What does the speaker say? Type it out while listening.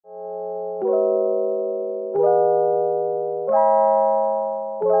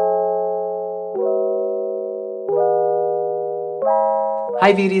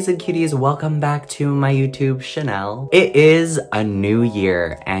Hi beauties and cuties, welcome back to my YouTube channel. It is a new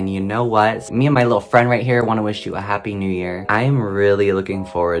year, and you know what? Me and my little friend right here want to wish you a happy new year. I am really looking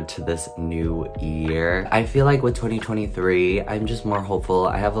forward to this new year. I feel like with 2023, I'm just more hopeful.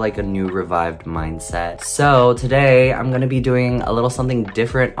 I have like a new revived mindset. So today I'm gonna be doing a little something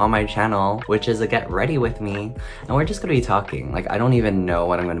different on my channel, which is a get ready with me. And we're just gonna be talking. Like, I don't even know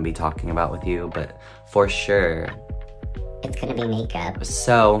what I'm gonna be talking about with you, but for sure, it's gonna be makeup.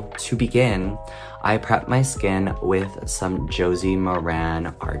 So, to begin, I prep my skin with some Josie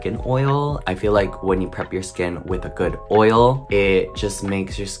Maran argan oil. I feel like when you prep your skin with a good oil, it just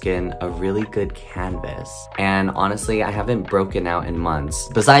makes your skin a really good canvas. And honestly, I haven't broken out in months.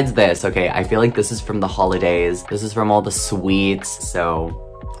 Besides this, okay, I feel like this is from the holidays. This is from all the sweets,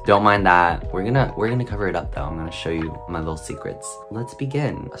 so don't mind that. We're gonna cover it up though. I'm gonna show you my little secrets. Let's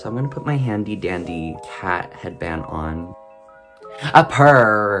begin. So I'm gonna put my handy dandy cat headband on. A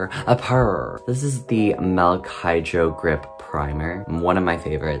purr. This is the Milk Hydro Grip Primer, one of my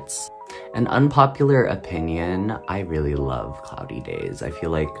favorites. An unpopular opinion, I really love cloudy days. I feel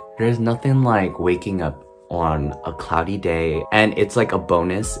like there's nothing like waking up on a cloudy day, and it's like a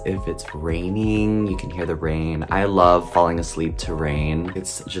bonus if it's raining. You can hear the rain. I love falling asleep to rain.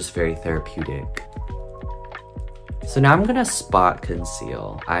 It's just very therapeutic. So now I'm gonna spot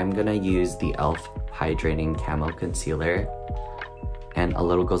conceal. I'm gonna use the e.l.f. Hydrating Camo Concealer, and a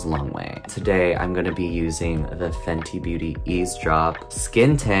little goes a long way. Today, I'm gonna be using the Fenty Beauty Eaze Drop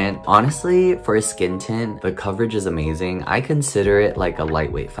Skin Tint. Honestly, for a skin tint, the coverage is amazing. I consider it like a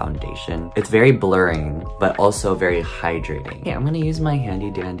lightweight foundation. It's very blurring, but also very hydrating. Yeah, I'm gonna use my handy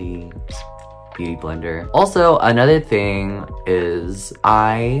dandy beauty blender. Also, another thing is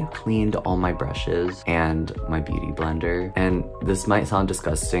I cleaned all my brushes and my beauty blender, and this might sound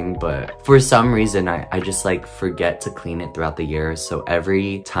disgusting, but for some reason I just like forget to clean it throughout the year. So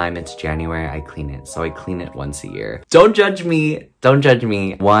every time it's January, I clean it. So I clean it once a year. Don't judge me. Don't judge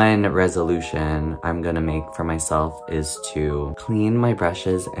me. One resolution I'm gonna make for myself is to clean my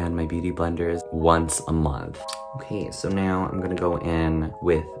brushes and my beauty blenders once a month. Okay, so now I'm gonna go in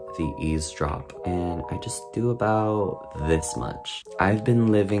with the Eaze Drop, and I just do about this much. I've been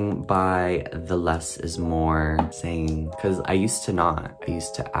living by the less is more saying, because I used to not. I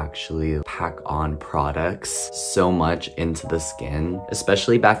used to actually pack on products so much into the skin.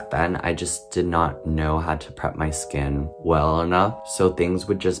 Especially back then, I just did not know how to prep my skin well enough, so things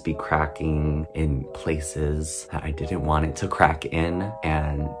would just be cracking in places that I didn't want it to crack in,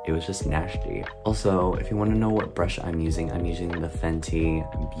 and it was just nasty. Also, if you want to know what brush I'm using the Fenty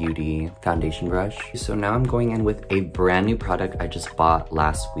Beauty foundation brush. So now I'm going in with a brand new product I just bought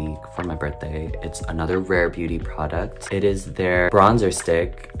last week for my birthday. It's another Rare Beauty product. It is their bronzer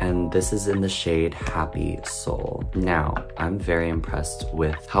stick, and this is in the shade Happy Soul. Now, I'm very impressed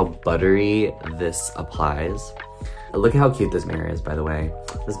with how buttery this applies. Look at how cute this mirror is, by the way.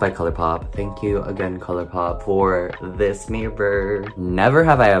 This is by ColourPop. Thank you again, ColourPop, for this mirror. Never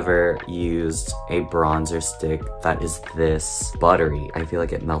have I ever used a bronzer stick that is this buttery. I feel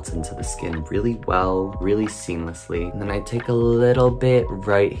like it melts into the skin really well, really seamlessly. And then I take a little bit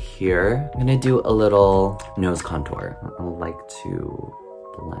right here. I'm gonna do a little nose contour. I like to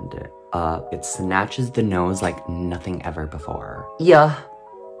blend it up. It snatches the nose like nothing ever before. Yeah.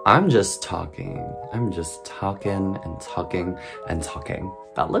 I'm just talking. I'm just talking and talking and talking.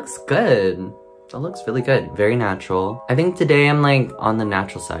 That looks good. That looks really good. Very natural. I think today I'm like on the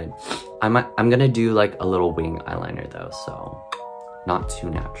natural side. I'm gonna do like a little wing eyeliner though, so not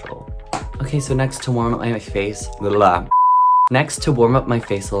too natural. Okay, so next to warm up my face, Next, to warm up my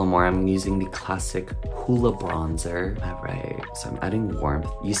face a little more, I'm using the classic Hoola bronzer. All right, so I'm adding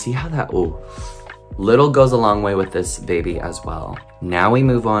warmth. You see how that, little goes a long way with this baby as well. Now we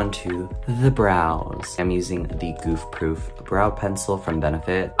move on to the brows. I'm using the Goof Proof brow pencil from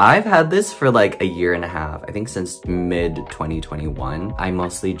Benefit. I've had this for like a year and a half, I think since mid 2021. I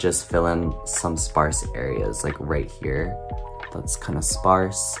mostly just fill in some sparse areas, like right here. That's kind of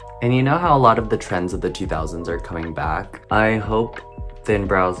sparse. And you know how a lot of the trends of the 2000s are coming back? I hope thin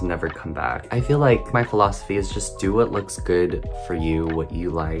brows never come back. I feel like my philosophy is just do what looks good for you, what you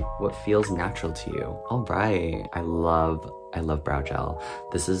like, what feels natural to you. All right, I love brow gel.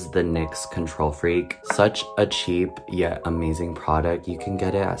 This is the NYX Control Freak. Such a cheap yet amazing product. You can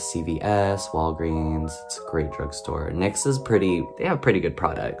get it at CVS, Walgreens. It's a great drugstore. NYX is they have pretty good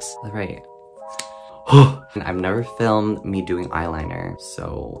products. All right. I've never filmed me doing eyeliner,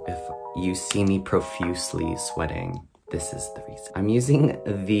 so if you see me profusely sweating, this is the reason. I'm using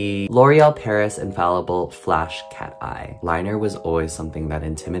the L'Oreal Paris Infallible Flash Cat Eye. Liner was always something that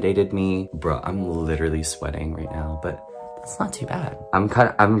intimidated me. Bro, I'm literally sweating right now, but That's not too bad.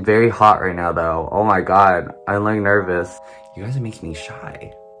 I'm very hot right now though. Oh my god, I'm like nervous. You guys are making me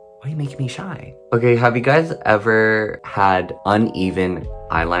shy. Why are you making me shy? Okay, have you guys ever had uneven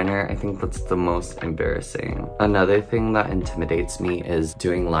eyeliner? I think that's the most embarrassing. Another thing that intimidates me is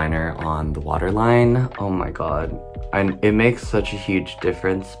doing liner on the waterline. Oh my god. It makes such a huge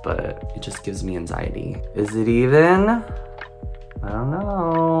difference, but it just gives me anxiety. Is it even? I don't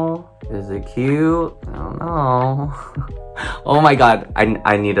know. Is it cute? I don't know. Oh my god,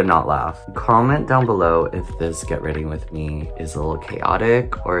 I need to not laugh. Comment down below if this get ready with me is a little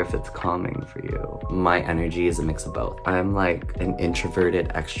chaotic or if it's calming for you. My energy is a mix of both. I'm like an introverted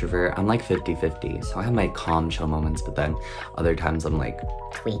extrovert. I'm like 50-50. So I have my calm chill moments, but then other times I'm like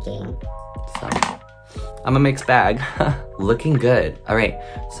tweaking. So I'm a mixed bag. Looking good. All right,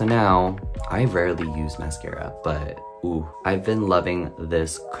 so now I rarely use mascara, but ooh, I've been loving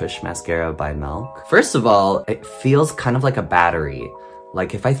this Kush mascara by Milk. First of all, it feels kind of like a battery.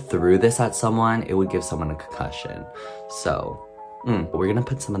 Like if I threw this at someone, it would give someone a concussion. So, we're gonna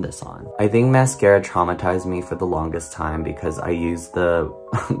put some of this on. I think mascara traumatized me for the longest time because I used the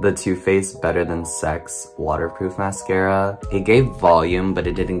Too Faced Better Than Sex waterproof mascara. It gave volume, but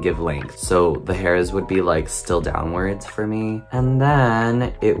it didn't give length. So the hairs would be like still downwards for me. And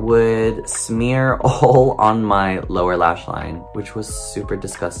then it would smear all on my lower lash line, which was super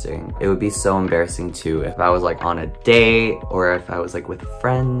disgusting. It would be so embarrassing too if I was like on a date or if I was like with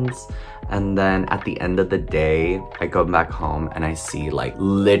friends. And then at the end of the day, I go back home and I see like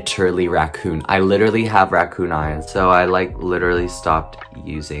literally raccoon. I literally have raccoon eyes. So I like literally stopped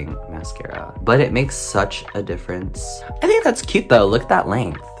using mascara. But it makes such a difference. I think that's cute though. Look at that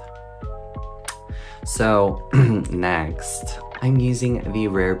length. So next, I'm using the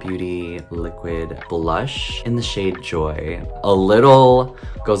Rare Beauty liquid blush in the shade Joy. A little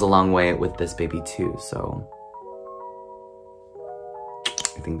goes a long way with this baby too, so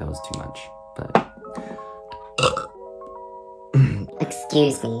I think that was too much, but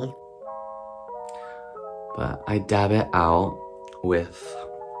excuse me. But I dab it out with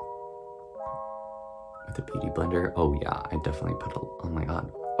a beauty blender. Oh yeah, I definitely put oh my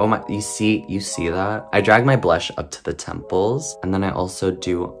god. Oh my, you see that? I drag my blush up to the temples, and then I also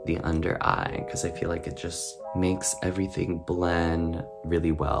do the under eye because I feel like it just makes everything blend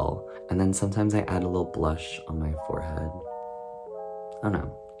really well. And then sometimes I add a little blush on my forehead. I don't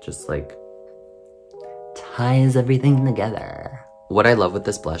know, just like ties everything together. What I love with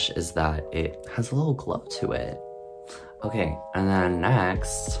this blush is that it has a little glow to it. Okay, and then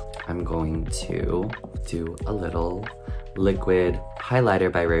next, I'm going to do a little liquid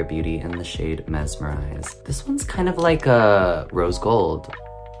highlighter by Rare Beauty in the shade Mesmerize. This one's kind of like a rose gold,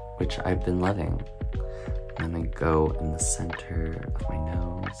 which I've been loving. And then I go in the center of my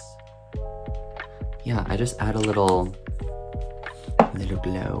nose. Yeah, I just add a little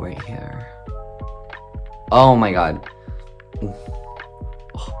glow right here. Oh my god.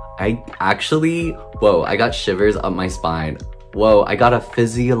 I actually, whoa, I got shivers up my spine. Whoa, I got a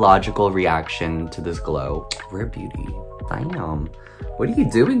physiological reaction to this glow. Rare Beauty, damn. What are you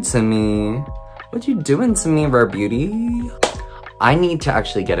doing to me? What you doing to me, Rare Beauty? I need to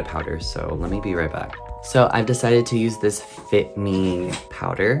actually get a powder, so let me be right back. So I've decided to use this Fit Me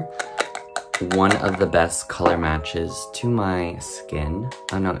powder. One of the best color matches to my skin.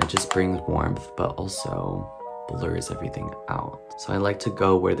 I don't know, it just brings warmth, but also blurs everything out. So I like to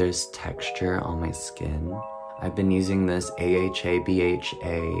go where there's texture on my skin. I've been using this AHA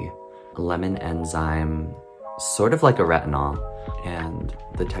BHA lemon enzyme, sort of like a retinol, and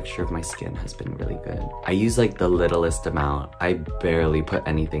the texture of my skin has been really good. I use like the littlest amount. I barely put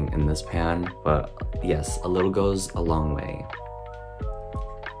anything in this pan, but yes, a little goes a long way.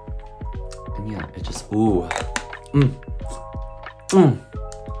 And yeah, it just, ooh.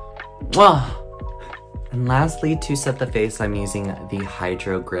 And lastly, to set the face, I'm using the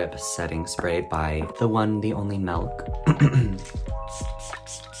Hydro Grip Setting Spray by the one, the only Milk.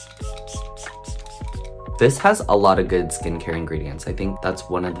 This has a lot of good skincare ingredients. I think that's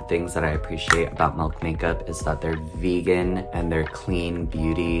one of the things that I appreciate about Milk makeup is that they're vegan and they're clean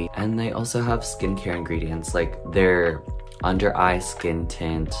beauty. And they also have skincare ingredients like their under eye skin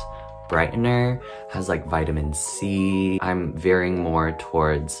tint brightener has like vitamin C. I'm veering more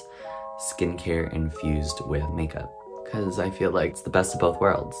towards skincare infused with makeup because I feel like it's the best of both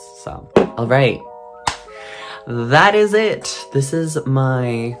worlds. So, all right, that is it. This is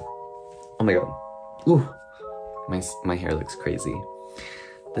my, oh my god, ooh, my hair looks crazy.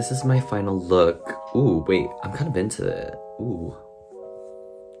 This is my final look. Ooh, wait, I'm kind of into it. Ooh,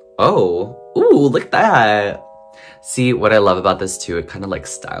 oh, ooh, look at that. See, what I love about this too, it kind of like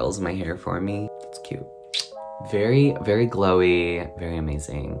styles my hair for me. It's cute. Very, very glowy, very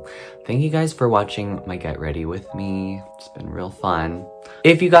amazing. Thank you guys for watching my get ready with me. It's been real fun.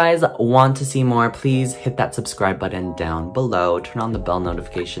 If you guys want to see more, please hit that subscribe button down below. Turn on the bell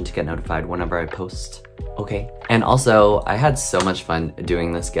notification to get notified whenever I post. Okay. And also, I had so much fun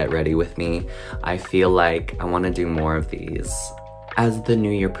doing this get ready with me. I feel like I want to do more of these as the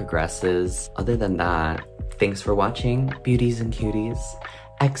new year progresses. Other than that, thanks for watching, beauties and cuties.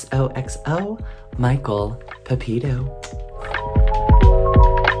 XOXO, Michael Pepito.